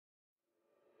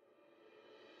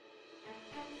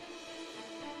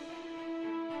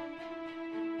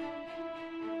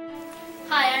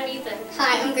Ethan.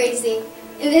 Hi, I'm Gracie,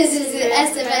 and this is the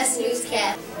SMS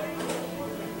Newscast.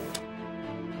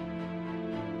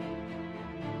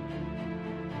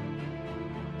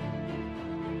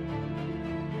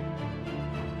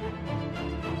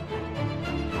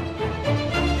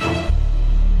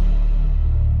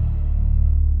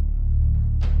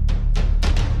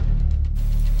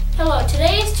 Hello,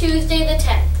 today is Tuesday the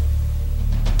 10th.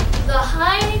 The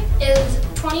high is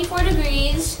 24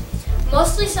 degrees,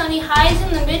 mostly sunny, highs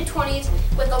in the mid-20s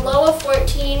with a low of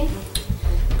 14,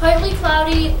 partly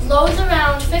cloudy, lows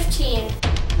around 15.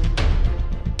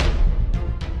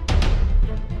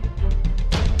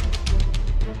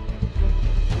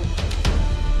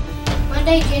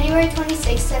 Monday, January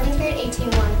 26th, 7th grade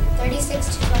 18 won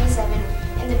 36 to 27,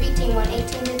 and the B team won 18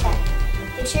 to 10.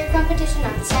 The cheer competition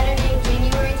on Saturday,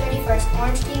 January 31st,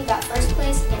 orange team got first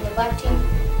place and the black team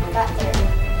got third.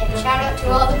 And shout out to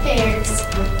all the pairs.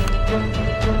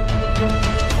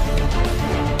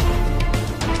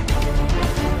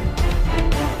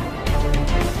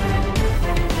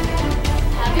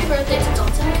 Happy birthday to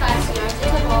Dalton Cox, Yarnsley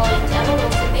Cavalli, Devil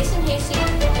Wilson, Mason Hasty,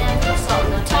 and Angela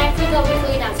Sultan. Now time for the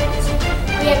weekly announcements.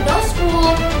 We have no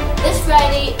school this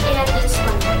Friday and this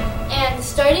Monday. And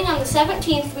starting on the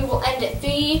 17th, we will end at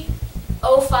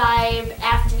 3:05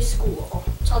 after school,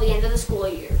 till the end of the school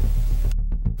year.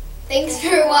 Thanks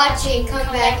for watching. Come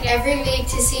back every week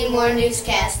to see more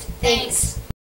newscasts. Thanks.